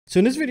So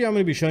in this video, I'm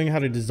going to be showing you how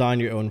to design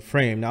your own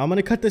frame. Now I'm going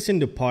to cut this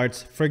into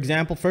parts. For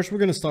example, first we're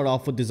going to start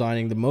off with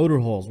designing the motor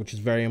holes, which is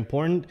very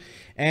important,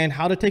 and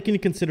how to take into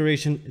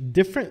consideration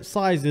different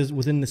sizes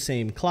within the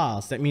same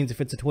class. That means if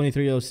it's a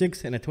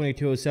 2306 and a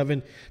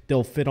 2207,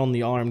 they'll fit on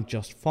the arm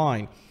just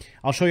fine.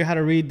 I'll show you how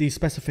to read these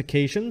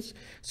specifications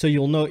so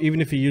you'll know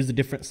even if you use a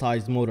different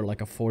sized motor like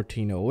a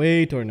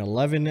 1408 or an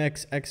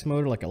 11XX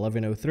motor like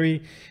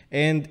 1103,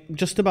 and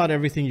just about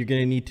everything you're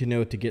going to need to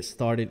know to get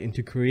started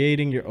into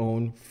creating your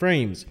own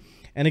frames.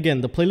 And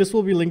again, the playlist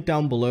will be linked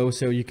down below,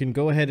 so you can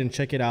go ahead and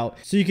check it out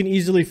so you can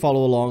easily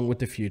follow along with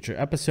the future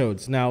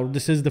episodes. Now,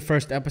 this is the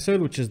first episode,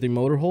 which is the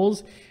motor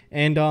holes,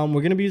 and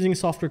we're going to be using a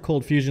software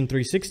called Fusion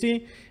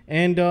 360,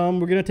 and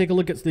we're going to take a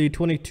look at the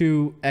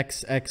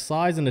 22XX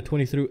size and the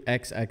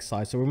 23XX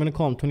size. So we're going to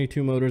call them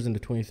 22 motors and the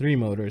 23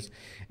 motors,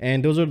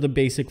 and those are the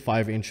basic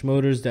 5-inch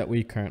motors that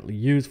we currently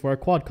use for our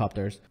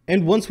quadcopters.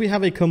 And once we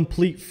have a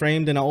complete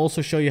frame, then I'll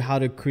also show you how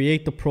to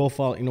create the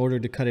profile in order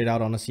to cut it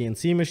out on a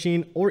CNC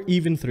machine or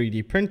even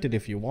 3D print it.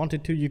 If you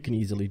wanted to, you can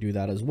easily do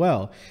that as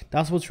well.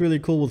 That's what's really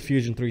cool with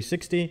Fusion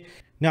 360.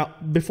 Now,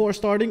 before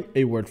starting,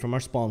 a word from our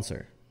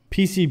sponsor.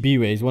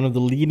 PCBWay is one of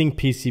the leading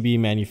PCB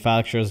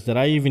manufacturers that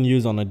I even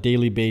use on a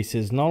daily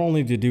basis, not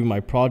only to do my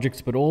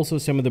projects, but also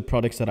some of the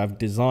products that I've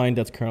designed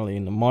that's currently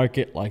in the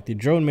market, like the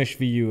Drone Mesh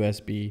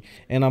VUSB,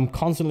 and I'm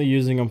constantly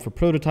using them for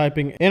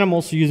prototyping, and I'm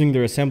also using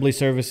their assembly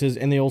services,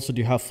 and they also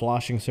do have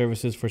flashing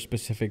services for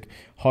specific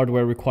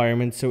hardware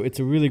requirements, so it's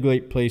a really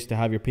great place to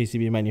have your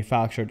PCB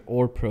manufactured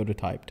or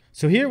prototyped.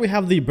 So here we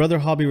have the Brother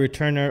Hobby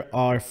Returner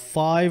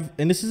R5,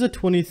 and this is a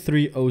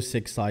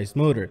 2306 sized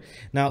motor.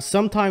 Now,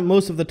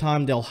 most of the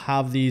time they'll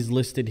have these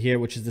listed here,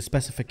 which is the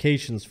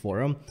specifications for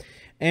them,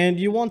 and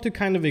you want to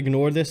kind of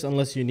ignore this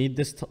unless you need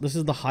this. This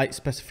is the height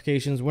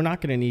specifications. We're not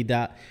going to need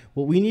that.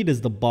 What we need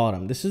is the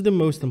bottom. This is the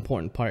most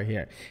important part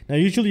here. Now,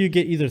 usually you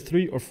get either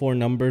 3 or 4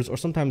 numbers, or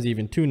sometimes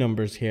even 2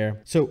 numbers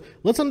here. So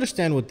let's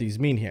understand what these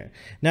mean here.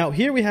 Now,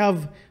 here we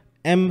have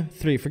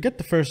M3. Forget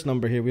the first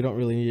number here, we don't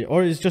really need it,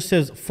 or it just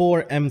says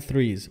 4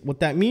 M3s. What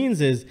that means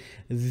is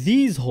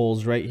these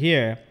holes right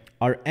here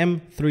are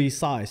M3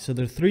 size, so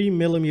they're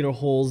 3mm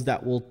holes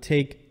that will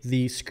take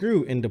the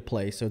screw into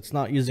place. So it's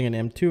not using an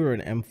M2 or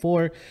an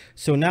M4.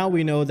 So now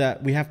we know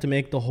that we have to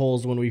make the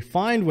holes, when we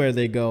find where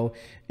they go,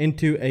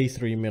 into a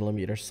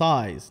 3mm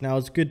size. Now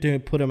it's good to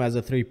put them as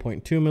a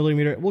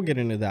 3.2mm. We'll get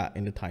into that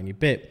in a tiny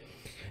bit.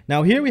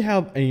 Now here we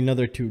have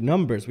another 2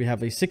 numbers. We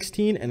have a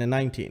 16 and a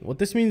 19. What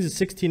this means is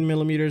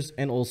 16mm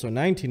and also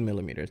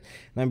 19mm. And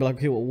I'm like,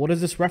 okay, well, what is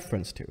this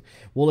reference to?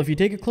 Well, if you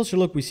take a closer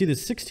look, we see the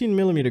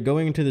 16mm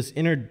going into this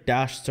inner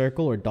dashed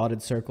circle or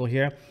dotted circle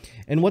here.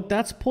 And what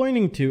that's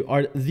pointing to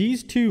are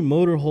these 2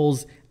 motor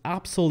holes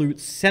absolute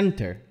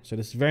center. So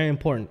this is very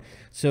important.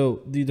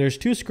 So there's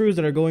 2 screws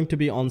that are going to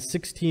be on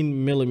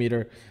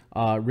 16mm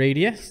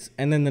radius,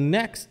 and then the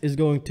next is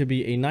going to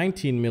be a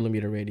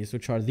 19mm radius,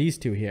 which are these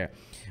 2 here.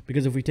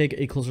 Because if we take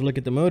a closer look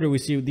at the motor, we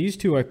see these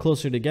 2 are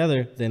closer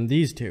together than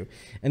these 2.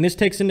 And this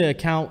takes into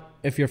account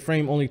if your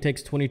frame only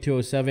takes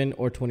 2207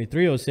 or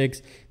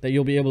 2306, that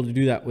you'll be able to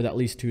do that with at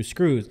least 2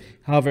 screws.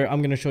 However, I'm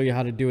going to show you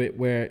how to do it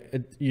where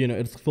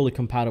it's fully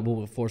compatible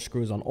with 4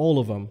 screws on all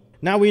of them.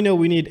 Now we know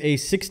we need a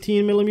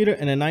 16mm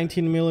and a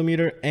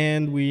 19mm,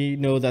 and we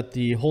know that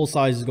the hole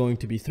size is going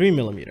to be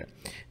 3mm.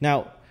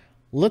 Now,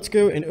 let's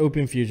go and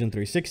open Fusion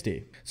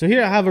 360. So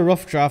here I have a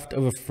rough draft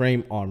of a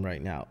frame arm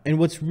right now. And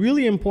what's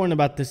really important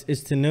about this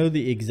is to know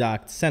the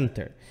exact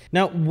center.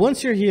 Now,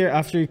 once you're here,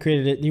 after you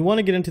created it, you want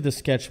to get into the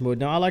sketch mode.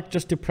 Now, I like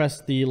just to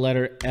press the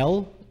letter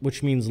L,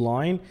 which means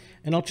line,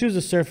 and I'll choose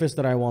a surface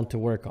that I want to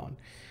work on.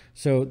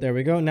 So there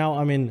we go. Now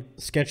I'm in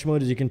sketch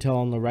mode, as you can tell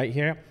on the right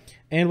here.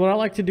 And what I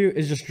like to do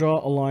is just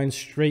draw a line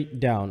straight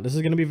down. This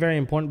is going to be very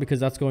important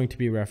because that's going to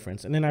be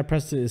reference. And then I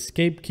press the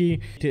escape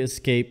key to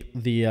escape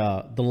the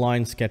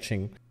line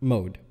sketching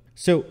mode.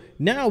 So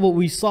now what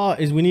we saw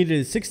is we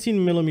needed a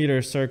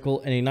 16mm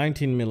circle and a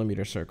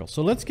 19mm circle.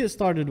 So let's get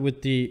started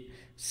with the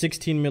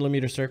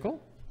 16mm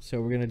circle.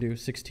 So we're going to do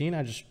 16.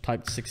 I just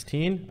typed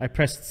 16. I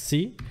pressed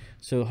C,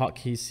 so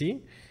hotkey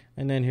C.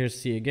 And then here's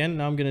C again.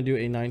 Now I'm going to do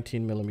a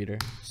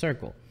 19mm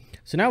circle.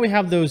 So now we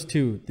have those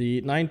 2,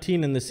 the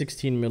 19 and the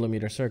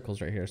 16mm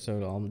circles right here.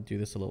 So I'll do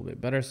this a little bit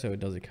better so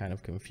it doesn't kind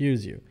of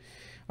confuse you.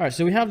 All right,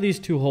 so we have these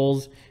 2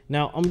 holes.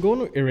 Now I'm going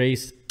to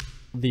erase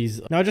these.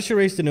 Now I just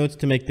erase the notes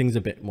to make things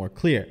a bit more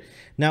clear.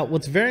 Now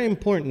what's very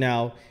important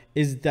now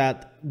is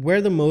that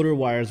where the motor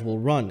wires will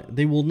run,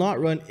 they will not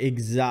run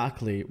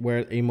exactly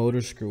where a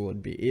motor screw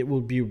would be. It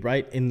will be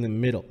right in the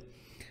middle.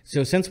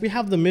 So since we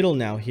have the middle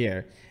now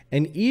here,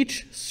 and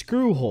each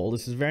screw hole,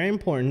 this is very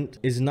important,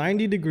 is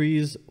 90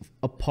 degrees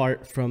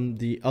apart from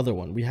the other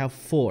one. We have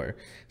 4.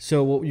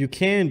 So what you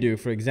can do,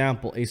 for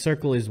example, a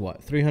circle is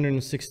what?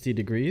 360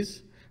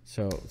 degrees.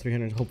 So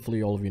 300,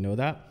 hopefully all of you know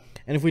that.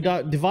 And if we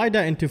divide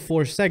that into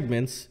 4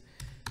 segments,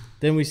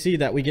 then we see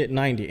that we get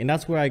 90. And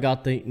that's where I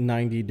got the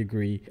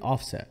 90-degree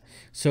offset.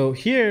 So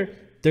here,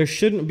 there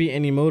shouldn't be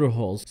any motor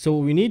holes. So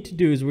what we need to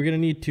do is we're going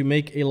to need to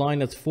make a line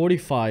that's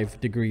 45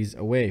 degrees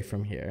away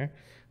from here.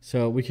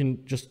 So we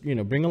can just,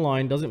 bring a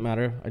line, doesn't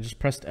matter. I just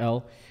pressed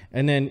L,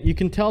 and then you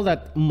can tell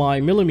that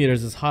my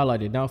millimeters is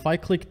highlighted. Now, if I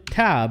click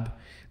tab,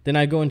 then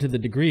I go into the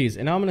degrees,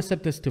 and now I'm going to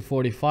set this to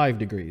 45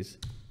 degrees.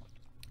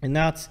 And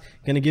that's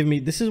going to give me,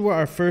 this is where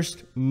our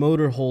first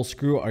motor hole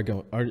screw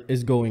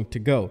is going to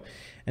go.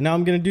 And now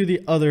I'm going to do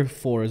the other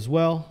 4 as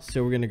well.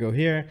 So we're going to go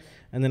here,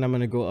 and then I'm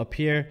going to go up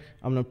here.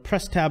 I'm going to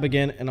press tab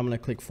again, and I'm going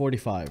to click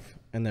 45.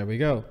 And there we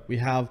go.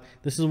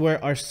 This is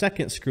where our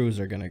second screws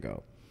are going to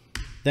go.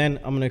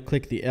 Then I'm going to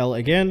click the L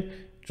again,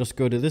 just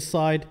go to this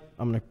side.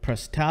 I'm going to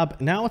press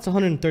tab. Now it's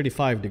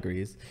 135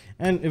 degrees,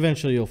 and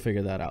eventually you'll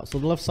figure that out. So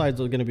the left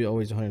sides are going to be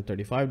always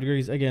 135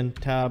 degrees. Again,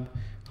 tab,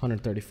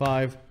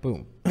 135,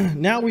 boom.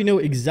 Now we know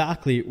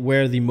exactly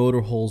where the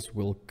motor holes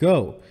will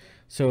go.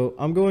 So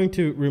I'm going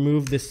to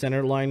remove this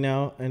center line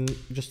now, and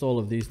just all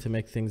of these to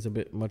make things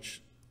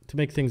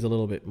a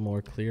little bit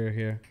more clear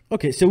here.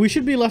 Okay, so we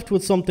should be left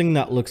with something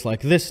that looks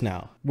like this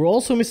now. We're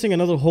also missing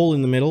another hole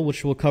in the middle,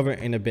 which we'll cover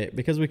in a bit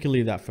because we can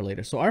leave that for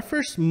later. So our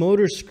first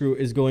motor screw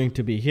is going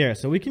to be here.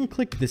 So we can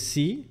click the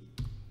C,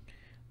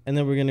 and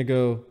then we're going to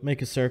go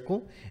make a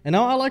circle. And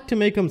now I like to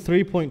make them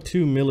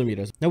 3.2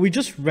 millimeters. Now we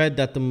just read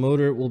that the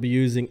motor will be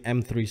using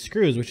M3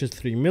 screws, which is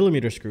 3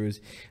 millimeter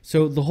screws.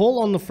 So the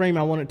hole on the frame,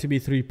 I want it to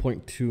be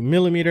 3.2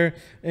 millimeter,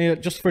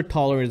 just for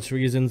tolerance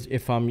reasons.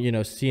 If I'm,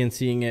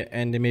 CNCing it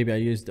and maybe I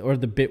used, or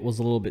the bit was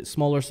a little bit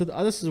smaller. So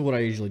this is what I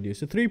usually do.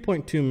 So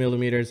 3.2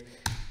 millimeters,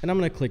 and I'm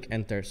going to click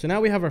enter. So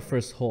now we have our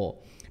first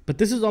hole, but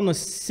this is on the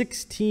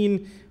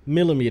 16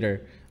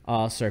 millimeter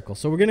circle.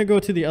 So we're going to go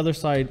to the other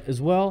side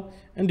as well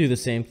and do the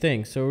same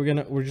thing. So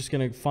we're just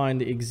going to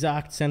find the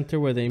exact center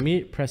where they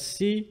meet, press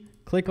C,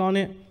 click on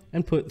it,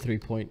 and put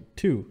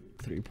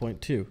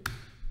 3.2,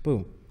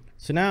 boom.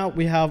 So now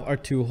we have our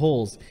 2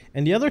 holes,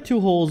 and the other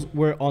 2 holes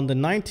were on the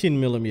 19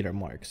 millimeter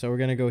mark. So we're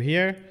going to go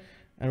here,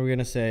 and we're going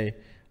to say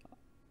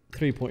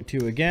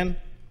 3.2 again,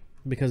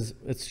 because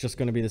it's just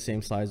going to be the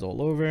same size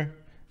all over.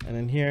 And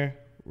then here,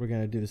 we're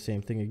going to do the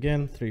same thing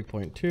again,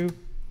 3.2.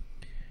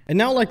 And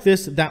now like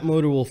this, that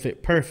motor will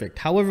fit perfect.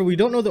 However, we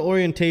don't know the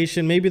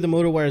orientation. Maybe the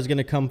motor wire is going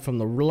to come from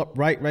the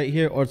right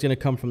here, or it's going to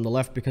come from the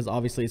left, because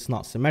obviously it's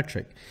not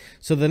symmetric.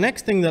 So the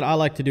next thing that I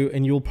like to do,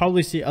 and you'll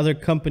probably see other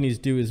companies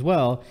do as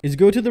well, is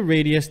go to the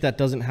radius that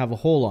doesn't have a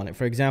hole on it.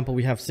 For example,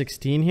 we have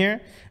 16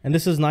 here, and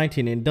this is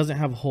 19, and it doesn't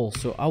have a hole.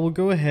 So I will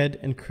go ahead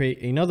and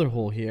create another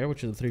hole here,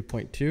 which is a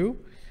 3.2.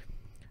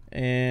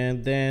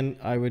 And then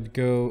I would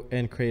go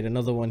and create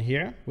another one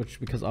here,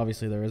 because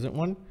obviously there isn't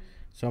one.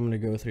 So I'm going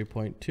to go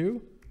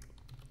 3.2.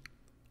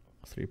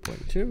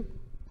 3.2,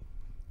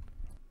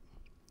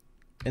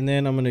 and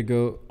then I'm going to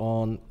go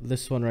on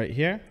this one right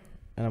here,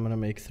 and I'm going to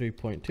make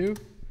 3.2.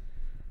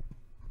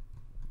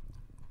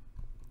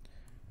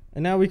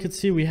 And now we could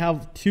see we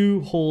have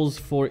 2 holes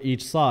for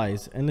each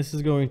size, and this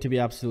is going to be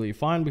absolutely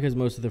fine because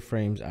most of the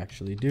frames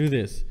actually do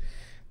this.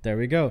 There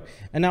we go.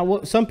 And now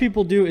what some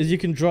people do is you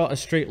can draw a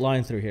straight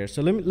line through here.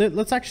 So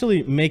let's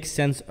actually make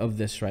sense of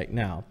this right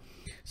now.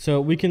 So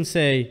we can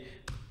say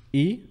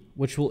E,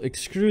 which will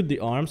extrude the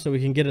arm, so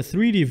we can get a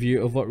 3D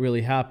view of what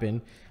really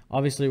happened.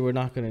 Obviously, we're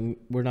not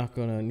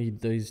gonna need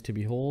these to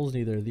be holes,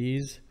 neither of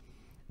these.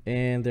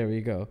 And there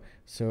we go.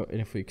 So, and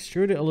if we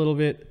extrude it a little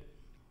bit,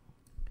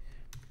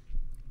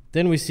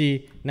 then we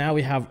see now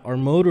we have our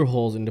motor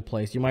holes into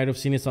place. You might have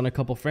seen this on a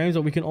couple frames,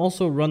 but we can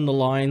also run the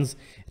lines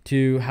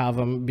to have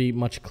them be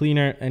much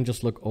cleaner and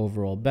just look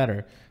overall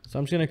better. So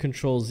I'm just gonna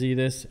Control Z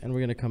this, and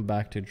we're gonna come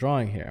back to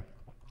drawing here.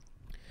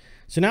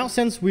 So now,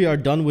 since we are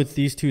done with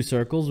these 2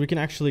 circles, we can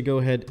actually go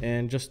ahead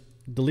and just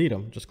delete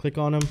them. Just click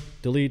on them,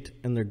 delete,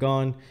 and they're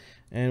gone.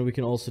 And we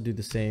can also do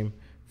the same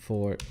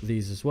for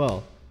these as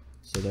well.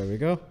 So there we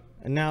go.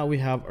 And now we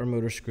have our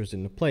motor screws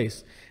into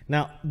place.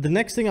 Now, the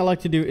next thing I like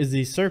to do is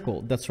the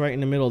circle that's right in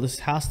the middle. This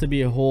has to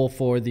be a hole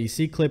for the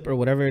C-clip or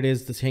whatever it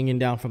is that's hanging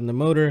down from the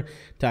motor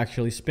to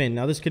actually spin.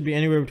 Now, this could be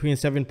anywhere between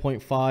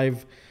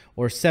 7.5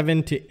 or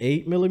 7 to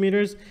 8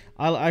 millimeters.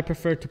 I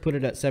prefer to put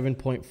it at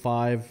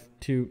 7.5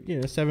 to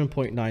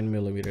 7.9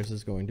 millimeters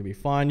is going to be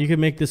fine. You can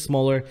make this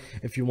smaller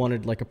if you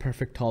wanted like a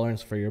perfect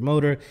tolerance for your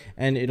motor,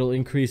 and it'll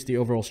increase the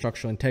overall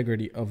structural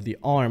integrity of the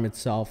arm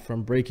itself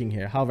from breaking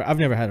here. However, I've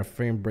never had a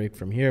frame break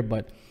from here,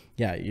 but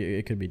yeah,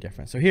 it could be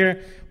different. So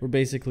here we're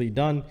basically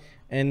done,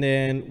 and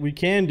then we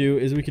can do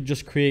is we could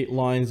just create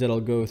lines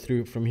that'll go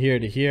through from here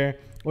to here,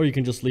 or you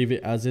can just leave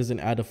it as is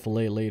and add a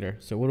fillet later.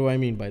 So what do I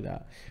mean by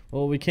that?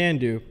 Well, what we can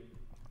do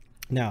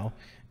now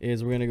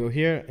is we're going to go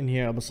here and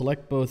here. I'm going to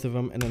select both of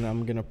them, and then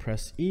I'm going to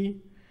press E.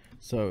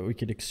 So we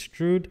could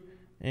extrude,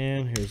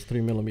 and here's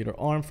 3 millimeter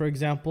arm, for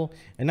example.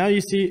 And now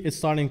you see it's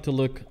starting to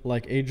look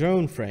like a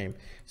drone frame.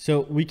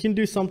 So we can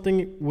do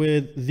something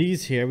with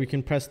these here. We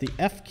can press the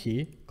F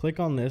key, click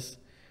on this,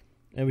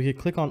 and we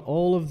can click on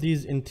all of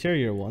these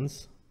interior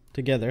ones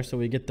together. So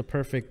we get the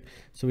perfect,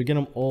 so we get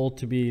them all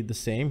to be the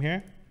same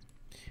here.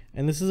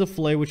 And this is a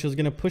fillet, which is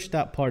going to push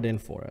that part in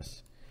for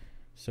us.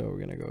 So we're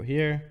going to go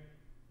here,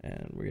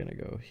 and we're going to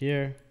go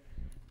here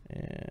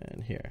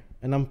and here.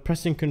 And I'm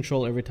pressing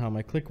Control every time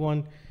I click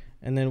one.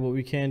 And then what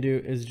we can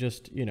do is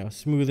just,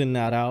 smoothen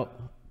that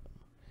out.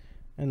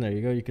 And there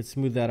you go. You can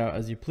smooth that out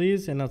as you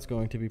please, and that's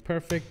going to be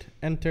perfect.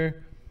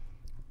 Enter,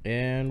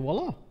 and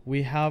voila,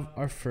 we have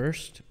our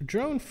first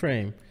drone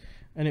frame.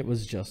 And it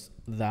was just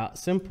that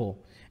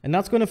simple. And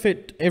that's going to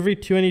fit every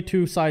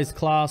 22 size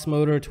class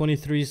motor,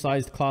 23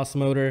 sized class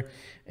motor,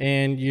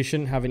 and you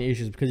shouldn't have any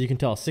issues because you can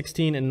tell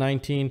 16 and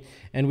 19,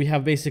 and we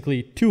have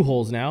basically 2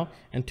 holes now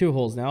and 2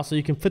 holes now, so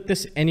you can fit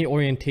this any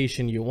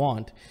orientation you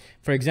want.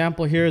 For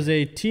example, here's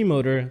a T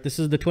motor. This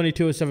is the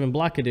 2207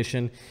 Black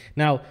Edition.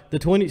 Now,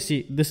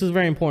 this is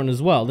very important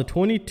as well. The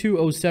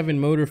 2207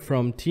 motor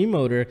from T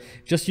Motor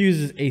just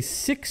uses a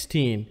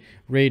 16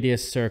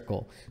 radius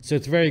circle. So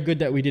it's very good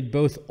that we did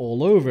both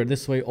all over.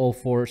 This way, all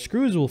 4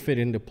 screws will fit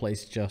into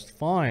place just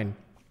fine.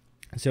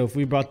 So if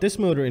we brought this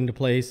motor into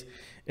place,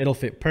 it'll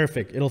fit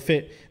perfect. It'll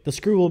fit, the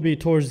screw will be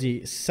towards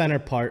the center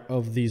part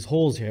of these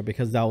holes here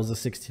because that was a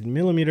 16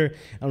 millimeter.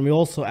 And we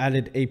also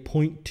added a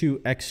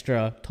 0.2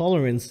 extra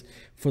tolerance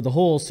for the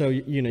hole. So,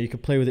 you know, you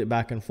could play with it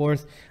back and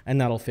forth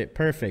and that'll fit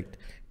perfect.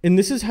 And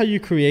this is how you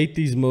create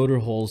these motor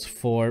holes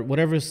for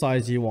whatever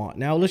size you want.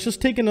 Now, let's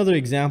just take another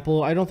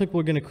example. I don't think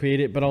we're going to create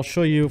it, but I'll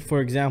show you, for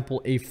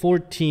example, a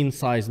 14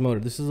 size motor.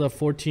 This is a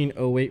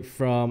 1408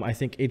 from, I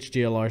think,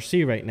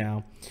 HGLRC right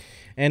now.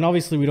 And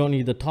obviously we don't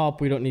need the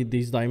top, we don't need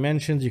these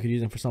dimensions, you could use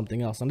them for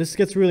something else. And this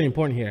gets really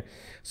important here.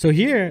 So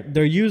here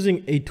they're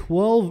using a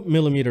 12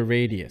 millimeter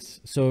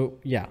radius. So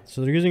yeah,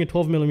 so they're using a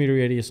 12 millimeter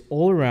radius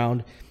all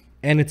around,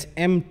 and it's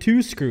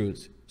M2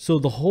 screws. So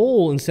the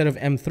hole, instead of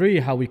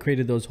M3, how we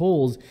created those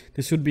holes,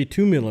 this would be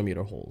 2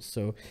 millimeter holes.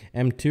 So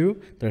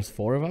M2, there's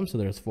 4 of them, so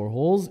there's 4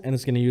 holes, and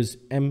it's going to use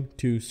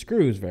M2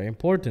 screws, very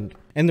important.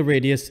 And the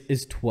radius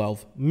is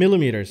 12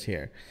 millimeters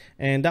here.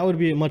 And that would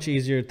be a much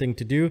easier thing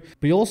to do.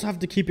 But you also have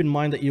to keep in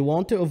mind that you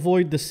want to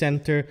avoid the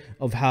center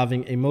of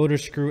having a motor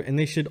screw, and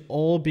they should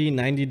all be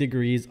 90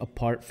 degrees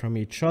apart from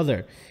each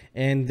other.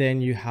 And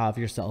then you have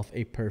yourself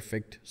a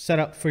perfect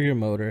setup for your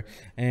motor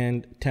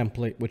and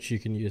template, which you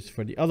can use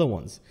for the other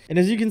ones. And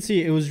as you can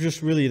see, it was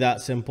just really that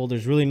simple.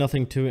 There's really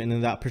nothing to it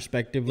in that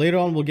perspective. Later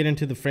on, we'll get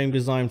into the frame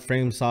design,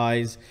 frame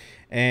size,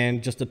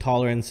 and just the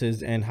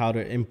tolerances and how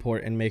to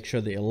import and make sure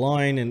they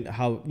align, and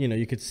how, you know,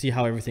 you could see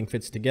how everything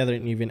fits together,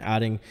 and even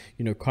adding,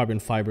 you know, carbon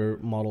fiber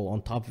model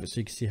on top of it so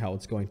you can see how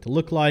it's going to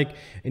look like,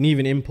 and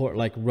even import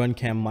like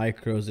runcam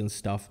micros and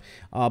stuff.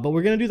 But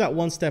we're going to do that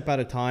one step at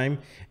a time.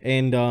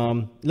 And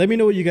let me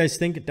know what you guys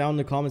think down in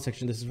the comment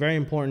section. This is very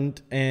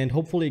important, and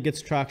hopefully it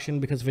gets traction,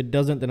 because if it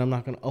doesn't, then I'm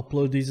not going to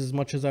upload these as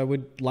much as I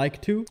would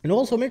like to. And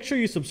also make sure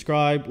you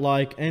subscribe,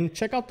 like, and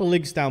check out the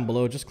links down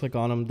below. Just click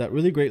on them. That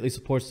really greatly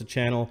supports the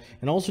channel.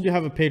 And also do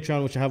have a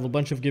Patreon, which I have a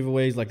bunch of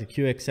giveaways like the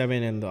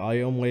QX7 and the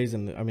IOMways,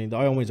 and the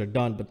IOMways are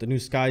done, but the new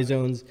Sky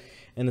Zones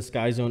and the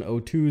Sky Zone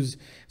O2s.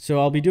 So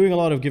I'll be doing a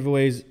lot of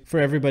giveaways for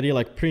everybody,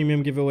 like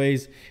premium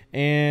giveaways,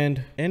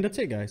 and that's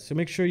it, guys. So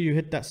make sure you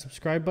hit that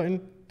subscribe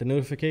button, the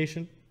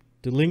notification,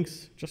 the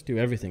links, just do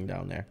everything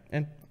down there,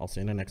 and I'll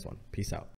see you in the next one. Peace out.